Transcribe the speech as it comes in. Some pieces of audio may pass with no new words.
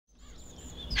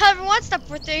Hello everyone, stop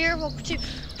right there. Welcome to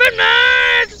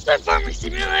It's the Farming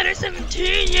Simulator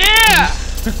 17, yeah!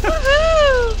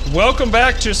 Woohoo! Welcome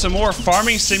back to some more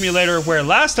Farming Simulator, where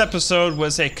last episode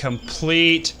was a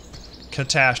complete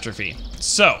catastrophe.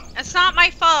 So, it's not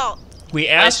my fault. We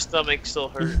asked, my stomach still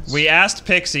hurts. We asked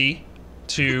Pixie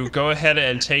to go ahead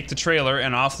and take the trailer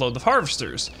and offload the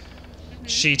harvesters.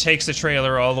 She takes the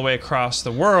trailer all the way across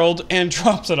the world and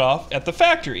drops it off at the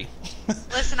factory.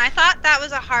 Listen, I thought that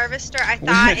was a harvester. I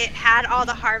thought it had all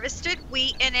the harvested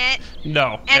wheat in it.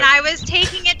 No. And I was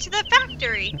taking it to the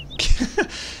factory.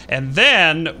 And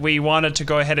then we wanted to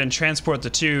go ahead and transport the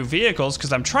two vehicles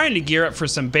because I'm trying to gear up for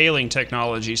some baling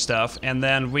technology stuff. And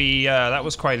then we that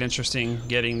was quite interesting,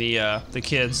 getting the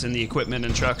kids and the equipment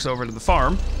and trucks over to the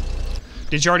farm.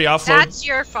 Did you already offload? That's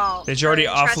your fault. Did you already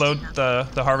offload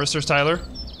the harvesters, Tyler?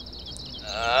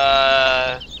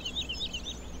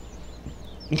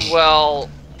 Well,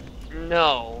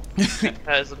 no,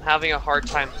 because I'm having a hard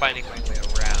time finding my way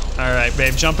around. All right,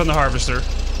 babe, jump in the harvester.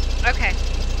 Okay.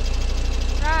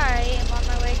 Right, I'm on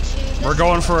my way to... We're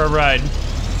going for a ride.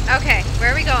 Okay,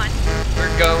 where are we going?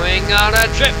 We're going on a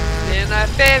trip in our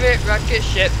favorite rocket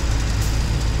ship.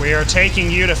 We are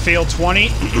taking you to field 20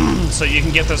 so you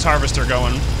can get this harvester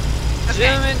going. Okay.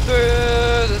 Zooming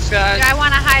through the sky. Do I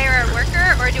want to hire a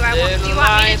worker, or do you want me to do it?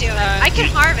 I can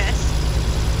harvest.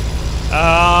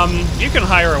 You can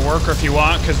hire a worker if you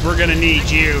want, because we're gonna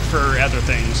need you for other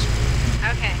things.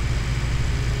 Okay.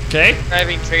 Okay?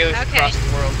 Driving trailers across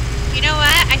the world. You know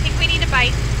what? I think we need to buy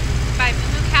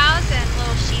moo cows and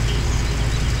little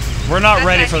sheepies. We're not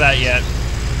ready for that yet.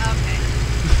 Okay.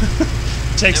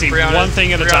 Takes one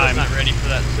thing at a time. Not ready for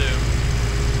that too.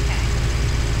 Okay.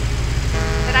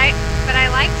 But I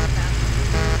like them.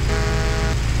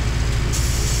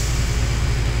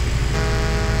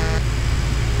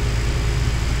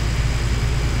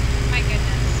 My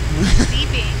goodness.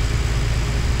 Beeping.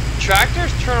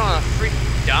 Tractors turn on a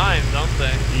freaking dime, don't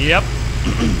they? Yep.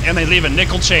 And they leave a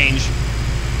nickel change. Is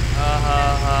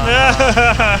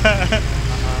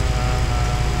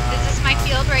this my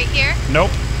field right here?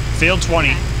 Nope. Field 20.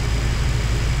 Okay.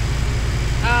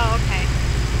 Oh, okay.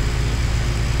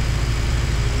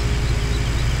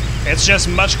 It's just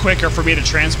much quicker for me to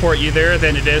transport you there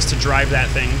than it is to drive that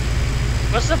thing.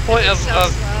 What's the point of slow?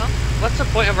 what's the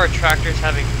point of our tractors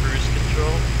having cruise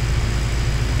control?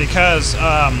 Because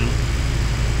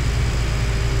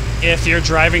if you're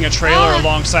driving a trailer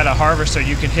alongside a harvester,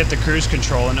 you can hit the cruise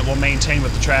control and it will maintain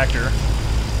with the tractor.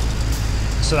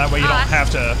 So that way you don't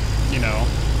have to, you know,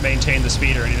 maintain the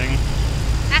speed or anything.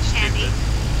 That's handy.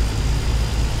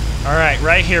 All right,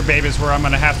 right here, babe, is where I'm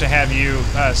going to have you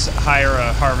hire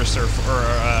a harvester or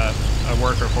a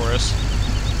worker for us.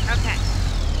 Okay.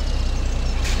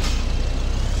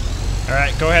 All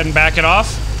right, go ahead and back it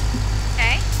off.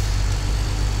 Okay.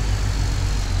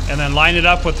 And then line it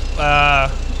up with,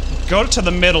 go to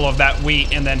the middle of that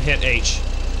wheat and then hit H.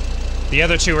 The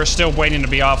other two are still waiting to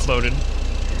be offloaded.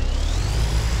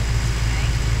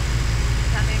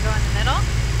 So I'm going to go in the middle?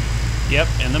 Yep,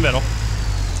 in the middle.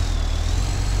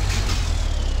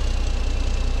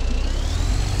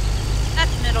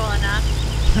 That's middle enough.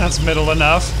 That's middle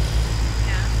enough.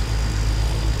 Yeah.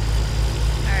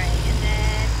 Alright, and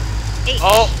then... H.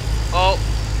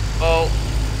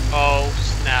 Oh,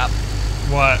 snap.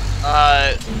 What?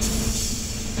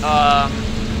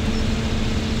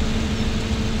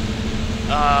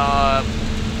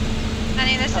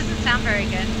 Honey, this doesn't sound very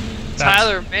good.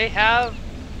 Tyler may have,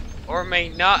 or may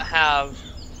not have,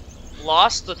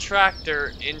 lost the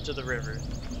tractor into the river.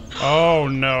 Oh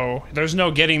no. There's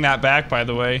no getting that back, by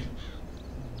the way.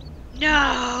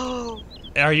 No!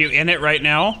 Are you in it right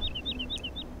now?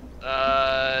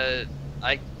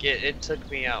 It took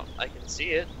me out. I can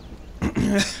see it.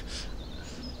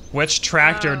 Which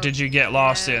tractor did you get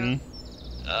lost in?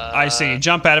 I see.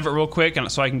 Jump out of it real quick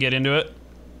so I can get into it.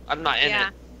 I'm not in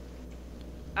it.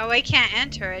 Oh, I can't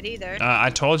enter it either. I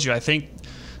told you.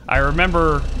 I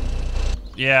remember.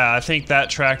 Yeah, I think that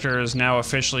tractor is now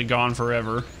officially gone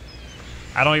forever.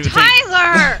 I don't even think.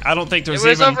 Tyler! I don't think there's It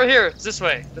was even. over here. It's this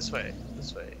way. This way.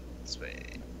 This way. This way.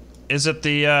 Is it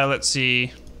the? Let's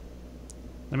see.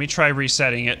 Let me try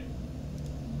resetting it.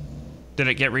 Did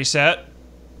it get reset?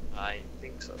 I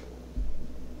think so.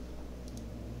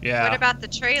 Yeah. What about the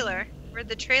trailer? Where'd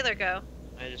the trailer go?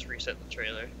 I just reset the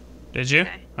trailer. Did you?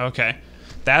 Okay.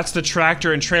 That's the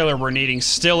tractor and trailer we're needing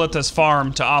still at this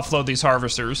farm to offload these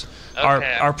harvesters.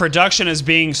 Okay. Our production is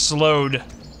being slowed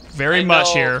very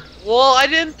much here. Well, I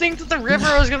didn't think that the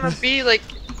river was gonna be like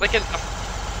an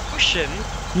ocean.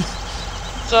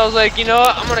 So I was like, you know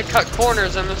what? I'm gonna cut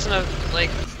corners. I'm just gonna like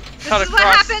cut This is what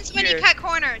across happens when you here. cut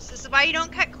corners. This is why you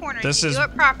don't cut corners. This you is- do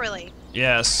it properly.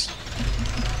 Yes.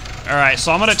 All right,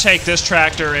 so I'm gonna take this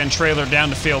tractor and trailer down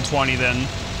to field 20 then,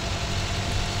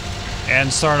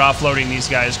 and start offloading these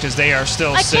guys because they are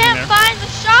still I sitting can't there. find the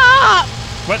shop.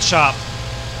 What shop?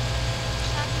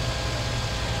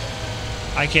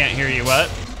 I can't hear you. What?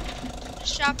 The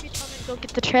shop you told me to go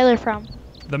get the trailer from.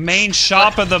 The main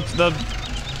shop of the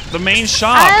main I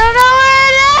shop. don't know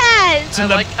where it is. I in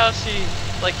the- like how she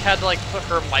had to put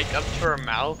her mic up to her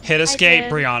mouth. Hit escape,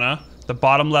 did. Brianna. The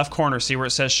bottom left corner. See where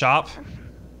it says shop?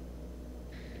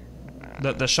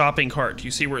 The shopping cart. Do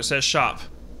you see where it says shop?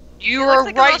 You It are looks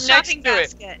like a right little next shopping to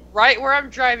basket. it. Right where I'm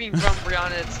driving from,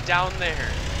 Brianna. It's down there.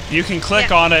 You can click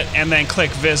Yeah. on it and then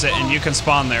click visit, and you can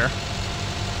spawn there.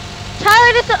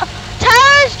 Tyler's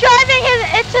driving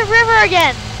it's a river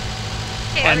again.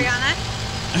 Okay, And- Ariana.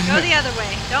 Go the other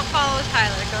way. Don't follow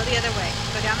Tyler. Go the other way.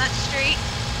 Go down that street.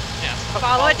 Yeah.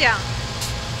 Follow it down.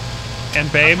 And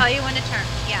I'll babe, tell you when to turn.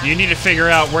 Yeah. you need to figure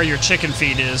out where your chicken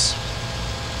feed is.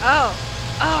 Oh.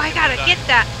 Oh, I gotta get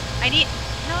that. I need.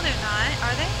 No, they're not.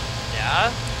 Are they?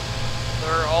 Yeah.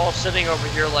 They're all sitting over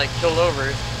here killed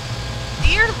over.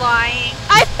 You're lying.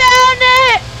 I found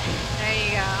it. There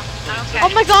you go. Okay. Oh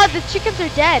my god, the chickens are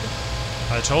dead.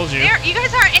 I told you. You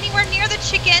guys aren't anywhere near the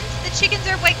chickens. The chickens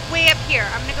are way up here.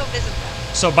 I'm gonna go visit them.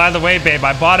 So by the way, babe,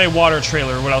 I bought a water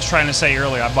trailer. What I was trying to say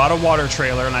earlier, I bought a water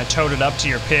trailer and I towed it up to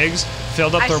your pigs,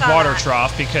 filled up I their saw water that.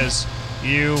 trough because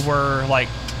you were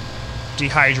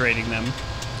dehydrating them.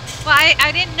 Well,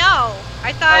 I didn't know.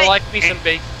 I thought. I like me some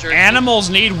bacon jerky. Animals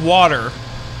need water.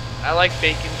 I like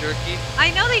bacon jerky.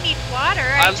 I know they need water.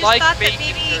 I just like thought that bacon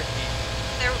maybe jerky.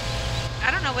 there. I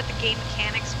don't know what the game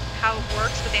mechanics, how it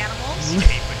works with animals.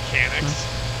 Game mechanics.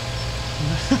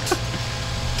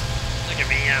 Look at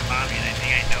me, I'm mommy, and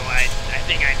I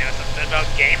think I know something about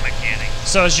game mechanics.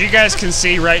 So as you guys can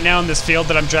see right now in this field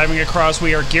that I'm driving across,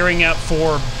 we are gearing up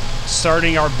for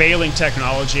starting our baling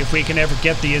technology. If we can ever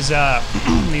get these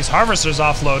these harvesters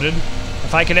offloaded,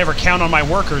 if I can ever count on my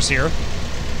workers here.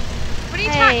 What are you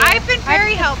Hey, talking? I've been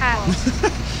very I-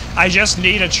 helpful. I just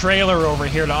need a trailer over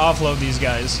here to offload these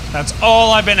guys. That's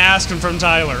all I've been asking from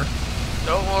Tyler.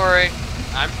 Don't worry,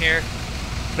 I'm here.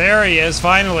 There he is,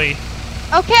 finally.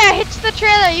 Okay, I hitched the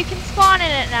trailer. You can spawn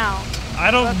in it now.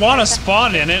 I don't want to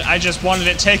spawn in it. I just wanted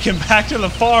it taken back to the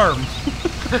farm.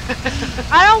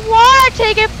 I don't want to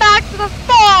take it back to the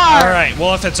farm. All right.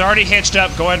 Well, if it's already hitched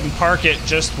up, go ahead and park it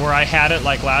just where I had it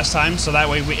like last time. So that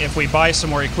way, if we buy some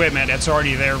more equipment, it's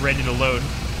already there, ready to load.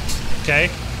 Okay?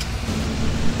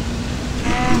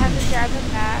 I have to drive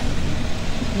it back.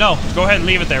 No, go ahead and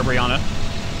leave it there, Brianna.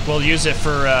 We'll use it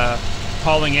for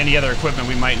hauling any other equipment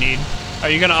we might need. Are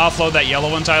you going to offload that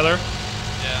yellow one, Tyler?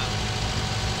 Yeah.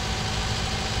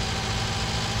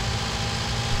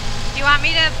 Do you want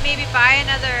me to maybe buy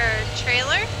another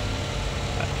trailer?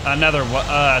 Another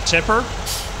tipper?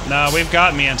 No, we've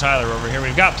got me and Tyler over here.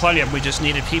 We've got plenty of them. We just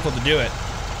needed people to do it.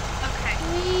 Okay.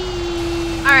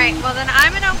 All right. Well, then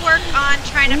I'm gonna work on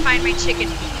trying to find my chicken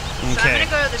feed. So Okay. I'm gonna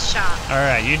go to the shop. All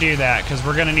right, you do that because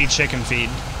we're going to need chicken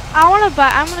feed. I'm gonna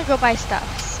go buy stuff.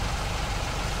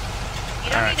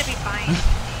 You don't All right. need to be buying.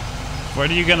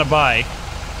 What are you going to buy?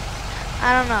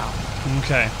 I don't know.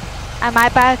 Okay. I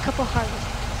might buy a couple harvesters.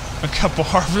 A couple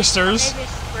harvesters. Maybe a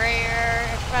sprayer.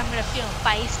 If I'm gonna feel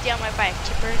feisty, I might buy a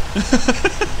chipper.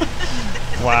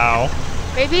 Wow.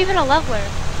 Maybe even a leveler.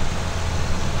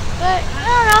 But I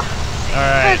don't know. All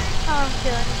right. That's how I'm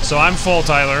feeling. So I'm full,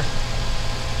 Tyler.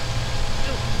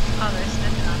 Oh, there's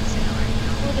nothing on sale right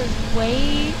now. Oh, there's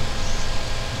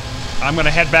weights. I'm going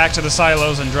to head back to the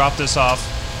silos and drop this off.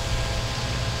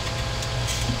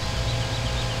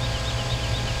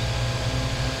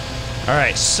 All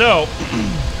right, so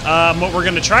what we're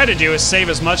going to try to do is save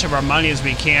as much of our money as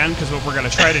we can, because what we're going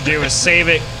to try to do is save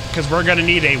it, because we're going to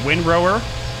need a windrower.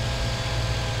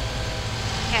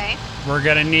 Okay. We're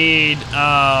going to need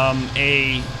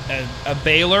a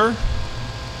baler,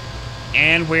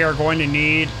 and we are going to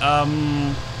need, I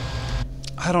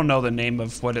don't know the name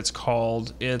of what it's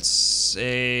called. It's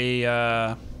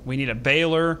a, we need a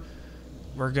baler.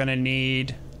 We're going to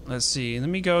need, let's see, let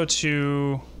me go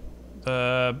to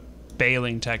the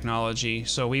baling technology.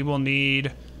 So we will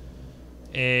need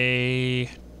a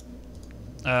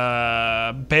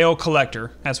bale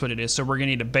collector. That's what it is. So we're going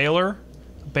to need a baler,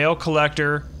 a bale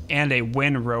collector, and a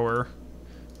windrower,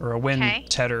 or a wind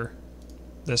tedder.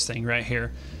 This thing right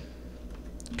here.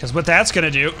 Because what that's going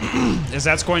to do is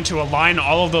that's going to align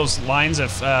all of those lines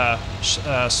of the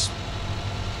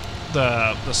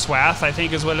swath, I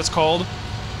think is what it's called.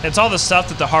 It's all the stuff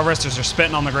that the harvesters are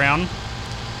spitting on the ground. Okay.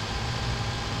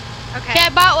 Okay, I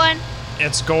bought one.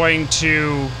 It's going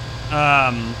to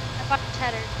Um, I bought the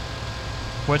tedder.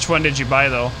 which one did you buy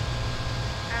though?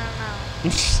 I don't know.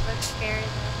 Looks scary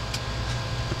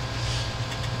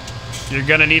though. You're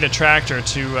gonna need a tractor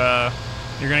to,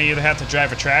 you're gonna either have to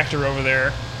drive a tractor over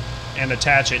there and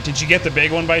attach it. Did you get the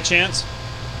big one by chance?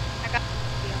 I got the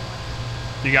medium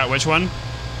one. You got which one?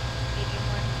 Medium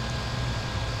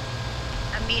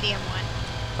one. A medium one.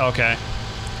 Okay.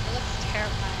 It looks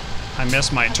terrifying. I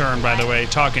missed my turn, by the way,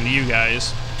 talking to you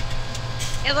guys.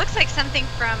 It looks like something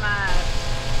from,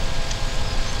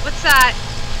 what's that?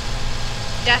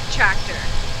 Death Tractor.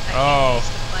 That you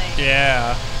used to play.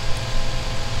 Yeah.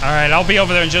 Alright, I'll be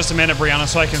over there in just a minute, Brianna,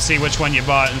 so I can see which one you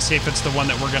bought and see if it's the one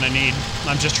that we're gonna need.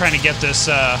 I'm just trying to get this,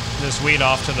 this weed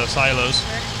off to the silos.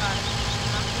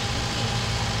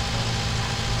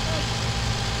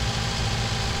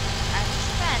 I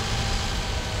spent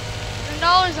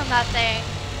 $100 on that thing.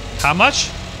 How much?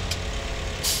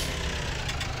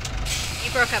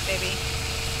 You broke up, baby.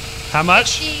 How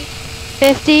much?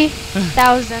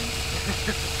 $50,000.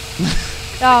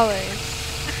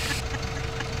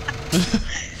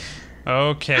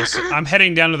 Okay, so I'm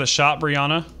heading down to the shop,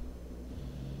 Brianna. Ooh,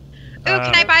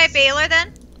 can I buy a baler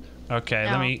then? Okay,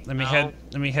 No. let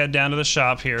me head down to the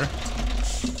shop here.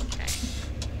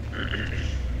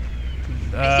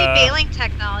 I see baling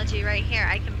technology right here.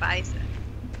 I can buy some.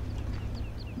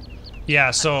 Yeah,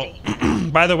 so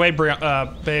by the way,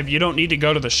 babe, you don't need to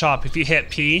go to the shop. If you hit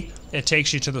P, it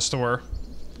takes you to the store.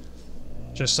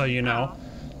 Just so you know.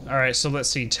 All right, so let's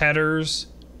see, Tedders.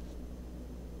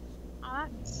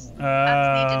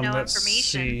 That's need to know Let's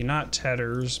information. see, not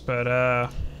Tedders, but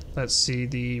let's see,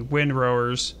 the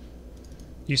Windrowers.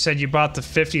 You said you bought the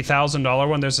 $50,000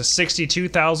 one. There's a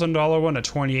 $62,000 one, a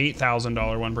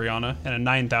 $28,000 one, Brianna, and a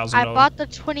 $9,000. I bought the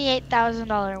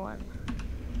 $28,000 one.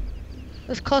 It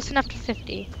was close enough to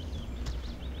 50.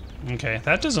 Okay,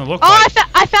 that doesn't look Oh, like...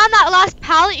 I found that last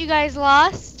pallet you guys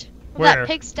lost. With Where? that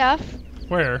pig stuff.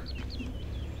 Where?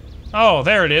 Oh,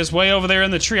 there it is, way over there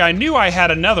in the tree. I knew I had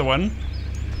another one.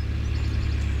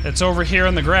 It's over here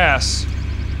in the grass.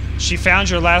 She found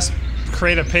your last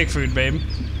crate of pig food, babe.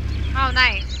 Oh,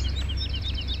 nice.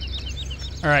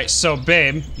 Alright, so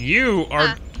babe, you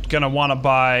are gonna wanna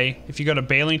buy, if you go to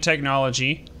Baling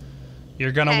Technology,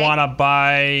 you're gonna wanna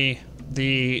buy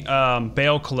the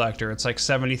bale collector. It's like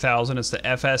 70,000. It's the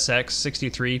FSX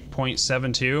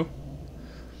 63.72.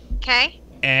 Okay.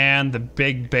 And the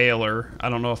big baler. I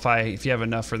don't know if you have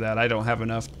enough for that. I don't have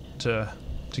enough to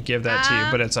give that to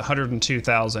you, but it's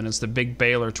 102,000. It's the big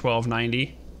baler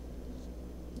 1290.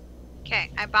 Okay,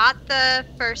 I bought the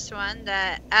first one,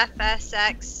 the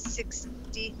FSX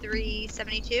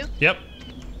 6372. Yep.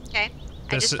 Okay,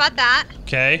 I just bought that.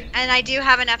 Okay. And I do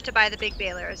have enough to buy the big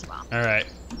baler as well. All right.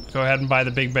 Go ahead and buy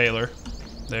the big baler.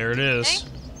 There it is. Okay.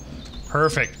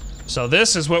 Perfect. So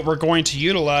this is what we're going to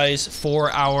utilize for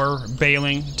our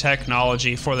baling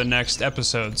technology for the next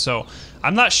episode. So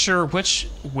I'm not sure which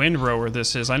windrower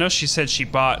this is. I know she said she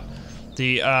bought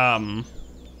the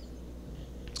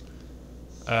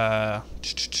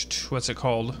what's it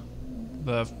called?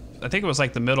 I think it was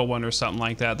like the middle one or something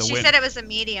like that. She said it was a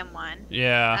medium one.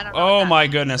 Yeah. Oh my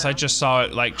goodness! I just saw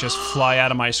it like just fly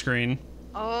out of my screen.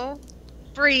 Oh,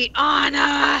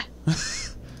 Brianna!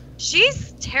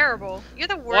 She's terrible. You're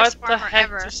the worst farmer ever. What the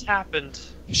heck just happened?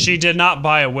 She did not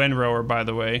buy a windrower, by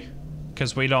the way,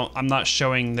 because we don't. I'm not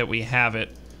showing that we have it.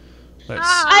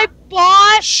 I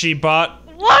bought. She bought.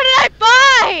 What did I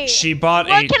buy? She bought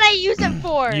What can I use it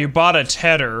for? You bought a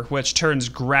tedder, which turns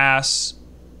grass.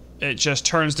 It just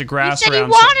turns the grass you said around.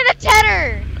 You wanted a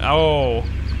tedder. Oh,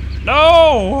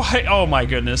 no! Oh my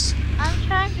goodness. I'm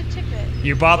trying to tip it.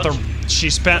 You bought She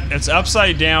spent. It's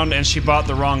upside down, and she bought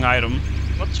the wrong item.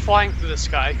 What's flying through the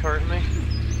sky currently?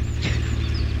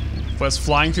 What's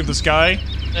flying through the sky?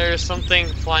 There's something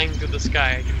flying through the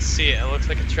sky. I can see it. It looks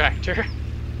like a tractor.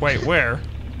 Wait, where?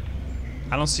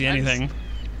 I don't see anything.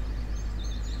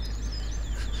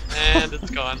 And it's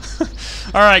gone.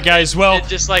 Alright guys, well... It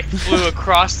just like flew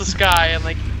across the sky and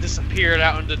like disappeared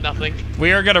out into nothing.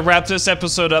 We are going to wrap this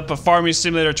episode up of Farming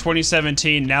Simulator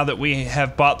 2017 now that we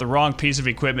have bought the wrong piece of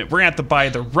equipment. We're going to have to buy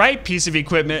the right piece of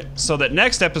equipment so that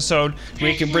next episode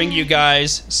we can bring you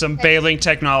guys some baling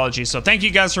technology. So thank you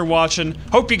guys for watching.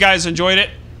 Hope you guys enjoyed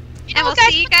it. And we'll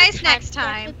see you guys next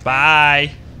time.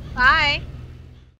 Bye. Bye.